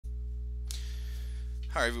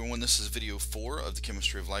Hi everyone, this is video 4 of the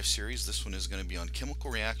Chemistry of Life series. This one is going to be on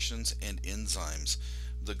chemical reactions and enzymes.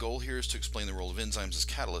 The goal here is to explain the role of enzymes as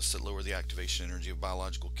catalysts that lower the activation energy of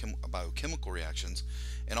biochemical reactions,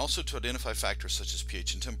 and also to identify factors such as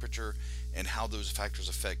pH and temperature and how those factors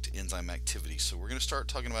affect enzyme activity. So we're going to start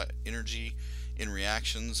talking about energy in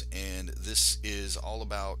reactions, and this is all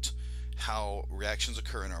about how reactions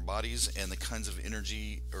occur in our bodies and the kinds of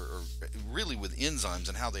energy, or really with enzymes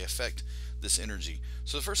and how they affect this energy.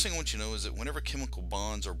 So the first thing I want you to know is that whenever chemical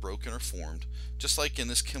bonds are broken or formed, just like in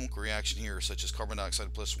this chemical reaction here, such as carbon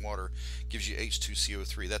dioxide plus water gives you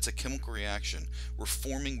H2CO3, that's a chemical reaction. We're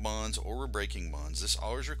forming bonds or we're breaking bonds. This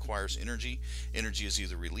always requires energy. Energy is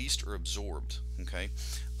either released or absorbed. Okay,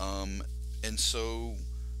 and so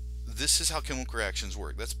this is how chemical reactions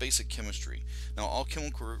work. That's basic chemistry. Now, all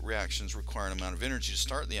chemical reactions require an amount of energy to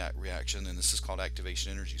start the reaction, and this is called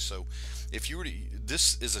activation energy. So if you were to,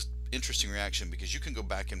 this is an interesting reaction because you can go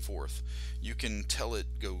back and forth. You can tell it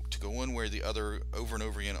go one way or the other over and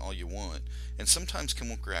over again all you want. And sometimes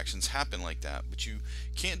chemical reactions happen like that, but you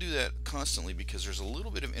can't do that constantly because there's a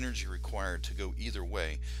little bit of energy required to go either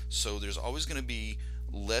way. So there's always going to be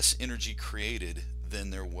less energy created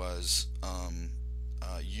than there was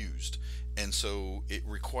used, and so it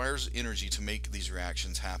requires energy to make these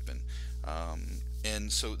reactions happen.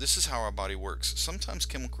 And so this is how our body works. Sometimes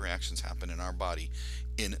chemical reactions happen in our body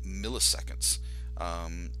in milliseconds,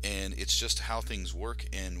 and it's just how things work,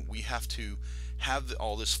 and we have to have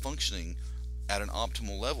all this functioning at an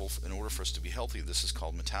optimal level in order for us to be healthy. This is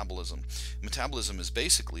called metabolism. Metabolism is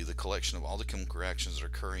basically the collection of all the chemical reactions that are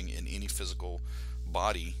occurring in any physical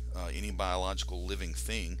body, any biological living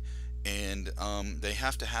thing, and they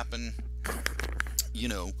have to happen, you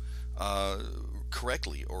know,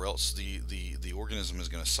 correctly, or else the organism is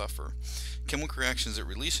going to suffer. Chemical reactions that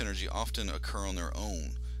release energy often occur on their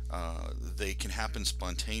own. They can happen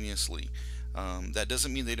spontaneously. That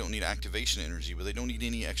doesn't mean they don't need activation energy, but they don't need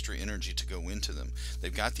any extra energy to go into them.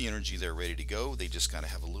 They've got the energy, they're ready to go. They just got to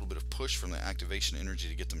have a little bit of push from the activation energy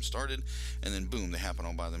to get them started, and then boom, they happen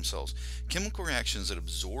all by themselves. Chemical reactions that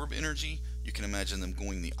absorb energy, you can imagine them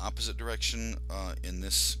going the opposite direction in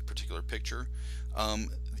this particular picture.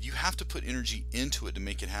 You have to put energy into it to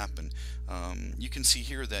make it happen. You can see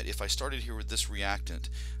here that if I started here with this reactant,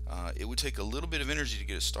 it would take a little bit of energy to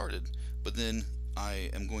get it started, but then I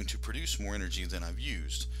am going to produce more energy than I've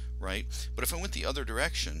used, right? But if I went the other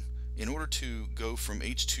direction, in order to go from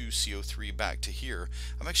H2CO3 back to here,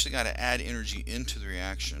 I've actually got to add energy into the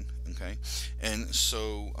reaction, okay? And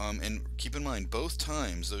so, and keep in mind, both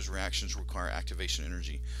times those reactions require activation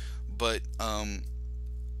energy. But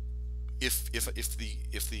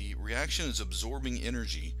if the reaction is absorbing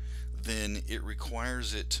energy, then it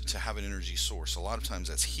requires it to have an energy source. A lot of times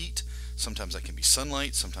that's heat, sometimes that can be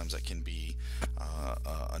sunlight, sometimes that can be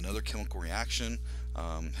another chemical reaction,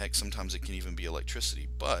 heck, sometimes it can even be electricity.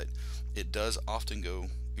 But it does often go,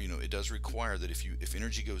 it does require that if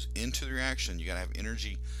energy goes into the reaction, you got to have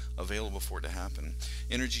energy available for it to happen.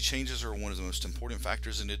 Energy changes are one of the most important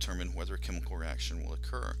factors in determining whether a chemical reaction will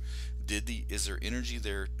occur. Is there energy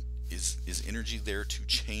there? Is energy there to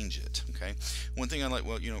change it? Okay. One thing I like,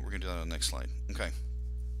 well, we're going to do that on the next slide. Okay.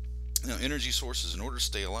 Now, energy sources. In order to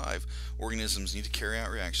stay alive, organisms need to carry out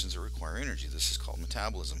reactions that require energy. This is called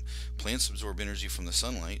metabolism. Plants absorb energy from the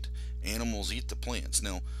sunlight. Animals eat the plants.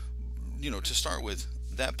 Now, to start with,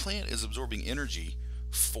 that plant is absorbing energy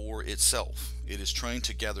for itself. It is trying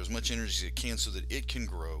to gather as much energy as it can so that it can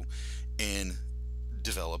grow and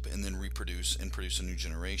develop and then reproduce and produce a new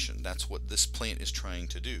generation. That's what this plant is trying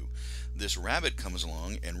to do. This rabbit comes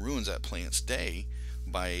along and ruins that plant's day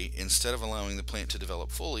by, instead of allowing the plant to develop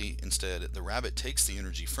fully, instead the rabbit takes the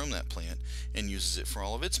energy from that plant and uses it for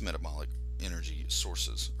all of its metabolic energy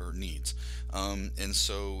sources or needs. And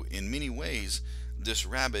so in many ways this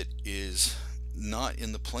rabbit is not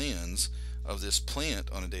in the plans of this plant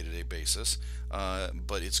on a day-to-day basis,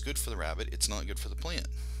 but it's good for the rabbit, it's not good for the plant.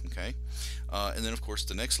 Okay, and then of course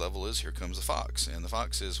the next level is, here comes the fox, and the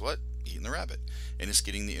fox is what? Eating the rabbit, and it's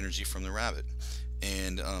getting the energy from the rabbit.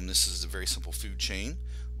 And this is a very simple food chain,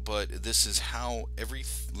 but this is how every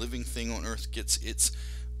living thing on earth gets its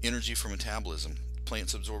energy from metabolism.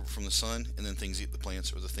 Plants absorb it from the sun, and then things eat the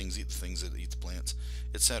plants, or the things eat the things that eat the plants,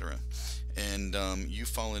 etc. And you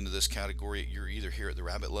fall into this category. You're either here at the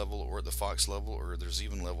rabbit level or at the fox level, or there's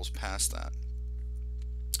even levels past that.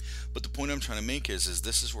 But the point I'm trying to make is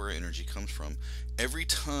this is where energy comes from. Every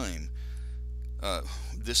time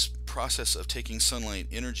this process of taking sunlight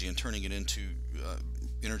energy and turning it into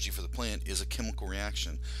energy for the plant is a chemical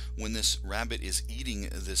reaction. When this rabbit is eating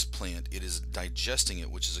this plant, it is digesting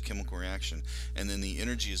it, which is a chemical reaction, and then the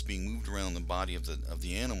energy is being moved around the body of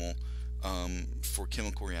the animal for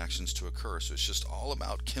chemical reactions to occur. So it's just all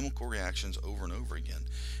about chemical reactions over and over again,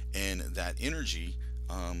 and that energy,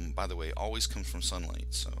 by the way, always comes from sunlight.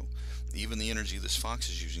 So even the energy this fox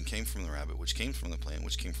is using came from the rabbit, which came from the plant,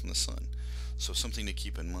 which came from the sun. So something to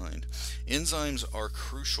keep in mind. Enzymes are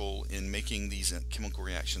crucial in making these chemical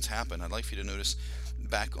reactions happen. I'd like for you to notice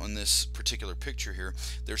back on this particular picture here,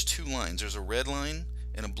 there's two lines. There's a red line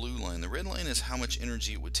and a blue line. The red line is how much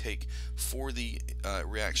energy it would take for the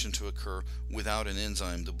reaction to occur without an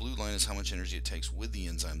enzyme. The blue line is how much energy it takes with the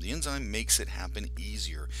enzyme. The enzyme makes it happen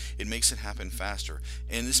easier. It makes it happen faster.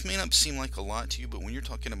 And this may not seem like a lot to you, but when you're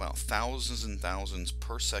talking about thousands and thousands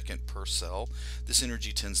per second per cell, this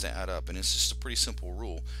energy tends to add up. And it's just a pretty simple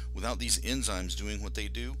rule. Without these enzymes doing what they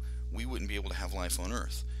do, we wouldn't be able to have life on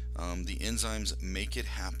Earth. The enzymes make it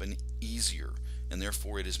happen easier, and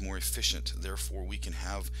therefore it is more efficient. Therefore we can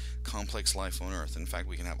have complex life on Earth. In fact,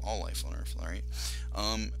 we can have all life on Earth. All right.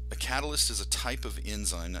 A catalyst is a type of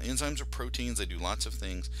enzyme. Now, enzymes are proteins. They do lots of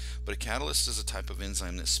things, but a catalyst is a type of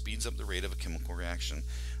enzyme that speeds up the rate of a chemical reaction,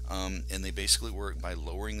 and they basically work by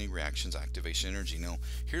lowering the reaction's activation energy. Now,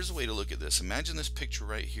 here's a way to look at this. Imagine this picture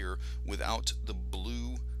right here without the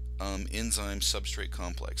blue enzyme substrate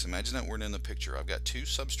complex. Imagine that we're in the picture. I've got two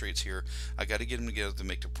substrates here. I got to get them together to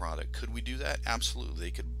make the product. Could we do that?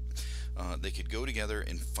 Absolutely. They could go together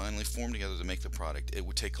and finally form together to make the product. It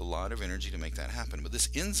would take a lot of energy to make that happen. But this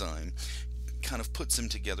enzyme kind of puts them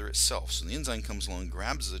together itself. So the enzyme comes along,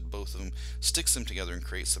 grabs both of them, sticks them together, and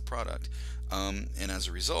creates the product. And as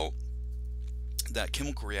a result, that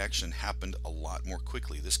chemical reaction happened a lot more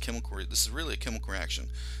quickly. This is really a chemical reaction.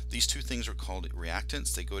 These two things are called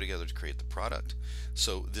reactants. They go together to create the product.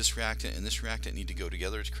 So this reactant and this reactant need to go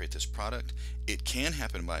together to create this product. It can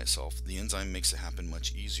happen by itself. The enzyme makes it happen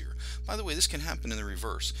much easier. By the way, this can happen in the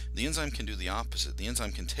reverse. The enzyme can do the opposite. The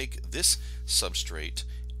enzyme can take this substrate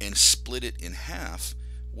and split it in half,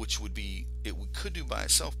 which would be, could do by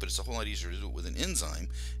itself, but it's a whole lot easier to do it with an enzyme,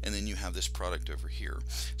 and then you have this product over here.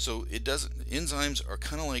 So enzymes are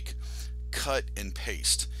kind of like cut and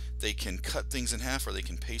paste. They can cut things in half, or they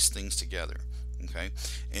can paste things together. Okay,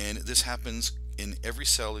 and this happens in every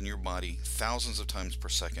cell in your body thousands of times per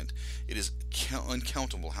second. It is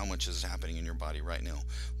uncountable how much is happening in your body right now.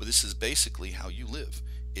 But this is basically how you live,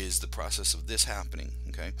 is the process of this happening.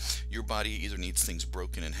 Okay, your body either needs things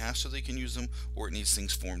broken in half so they can use them, or it needs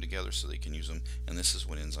things formed together so they can use them, and this is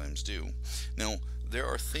what enzymes do. Now, there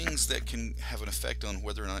are things that can have an effect on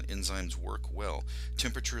whether or not enzymes work well.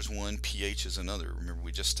 Temperature is one, pH is another. Remember,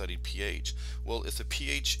 we just studied pH. Well, if the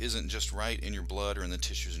pH isn't just right in your blood or in the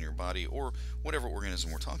tissues in your body or whatever organism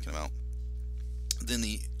we're talking about, then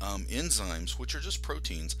the enzymes, which are just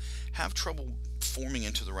proteins, have trouble forming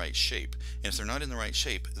into the right shape. And if they're not in the right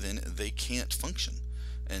shape, then they can't function.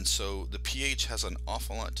 And so the pH has an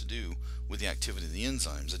awful lot to do with the activity of the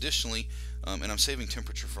enzymes. Additionally, and I'm saving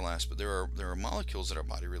temperature for last, but there are molecules that our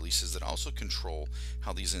body releases that also control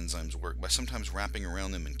how these enzymes work by sometimes wrapping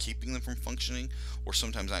around them and keeping them from functioning, or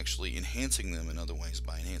sometimes actually enhancing them in other ways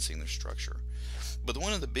by enhancing their structure. But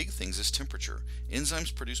one of the big things is temperature.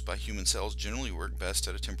 Enzymes produced by human cells generally work best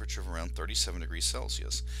at a temperature of around 37 degrees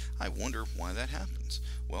Celsius. I wonder why that happens.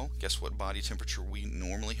 Well, guess what body temperature we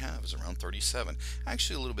normally have is around 37.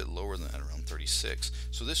 Actually a little bit lower than that, around 36.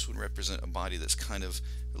 So this would represent a body that's kind of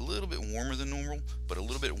a little bit warmer than normal, but a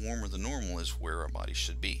little bit warmer than normal is where our body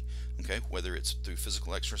should be. Okay, whether it's through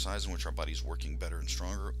physical exercise in which our body's working better and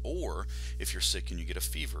stronger, or if you're sick and you get a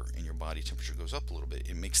fever and your body temperature goes up a little bit,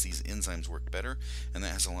 it makes these enzymes work better, and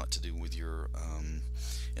that has a lot to do with your,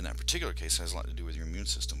 in that particular case, it has a lot to do with your immune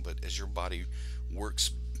system. But as your body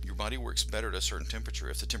works better at a certain temperature.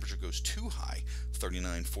 If the temperature goes too high,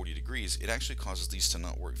 39, 40 degrees, it actually causes these to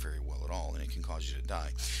not work very well at all, and it can cause you to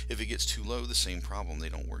die. If it gets too low, the same problem, they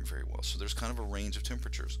don't work very well. So there's kind of a range of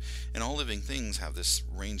temperatures, and all living things have this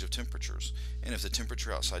range of temperatures. And if the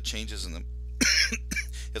temperature outside changes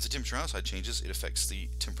if the temperature outside changes, it affects the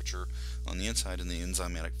temperature on the inside and the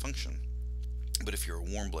enzymatic function. But if you're a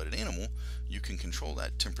warm-blooded animal, you can control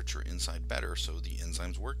that temperature inside better, so the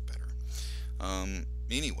enzymes work better.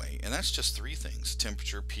 Anyway, and that's just three things: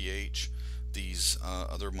 temperature, pH, these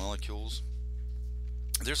other molecules.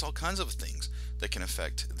 There's all kinds of things that can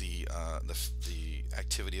affect the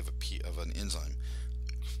activity of an enzyme.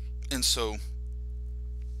 And so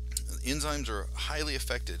enzymes are highly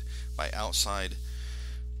affected by outside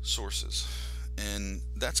sources. And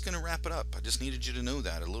that's going to wrap it up. I just needed you to know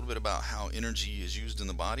that a little bit about how energy is used in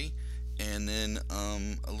the body and then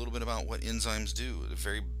a little bit about what enzymes do at a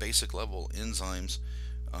very basic level. Enzymes,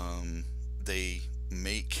 they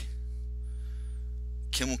make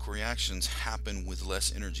chemical reactions happen with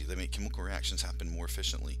less energy. They make chemical reactions happen more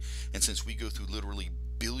efficiently. And since we go through literally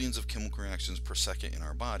billions of chemical reactions per second in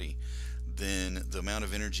our body, then the amount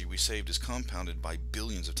of energy we saved is compounded by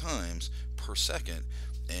billions of times per second.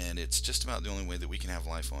 And it's just about the only way that we can have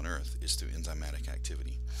life on Earth is through enzymatic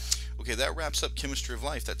activity. Okay, that wraps up chemistry of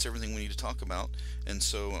life. That's everything we need to talk about. And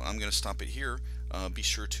so I'm going to stop it here. Be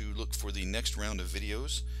sure to look for the next round of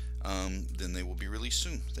videos. Then they will be released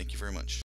soon. Thank you very much.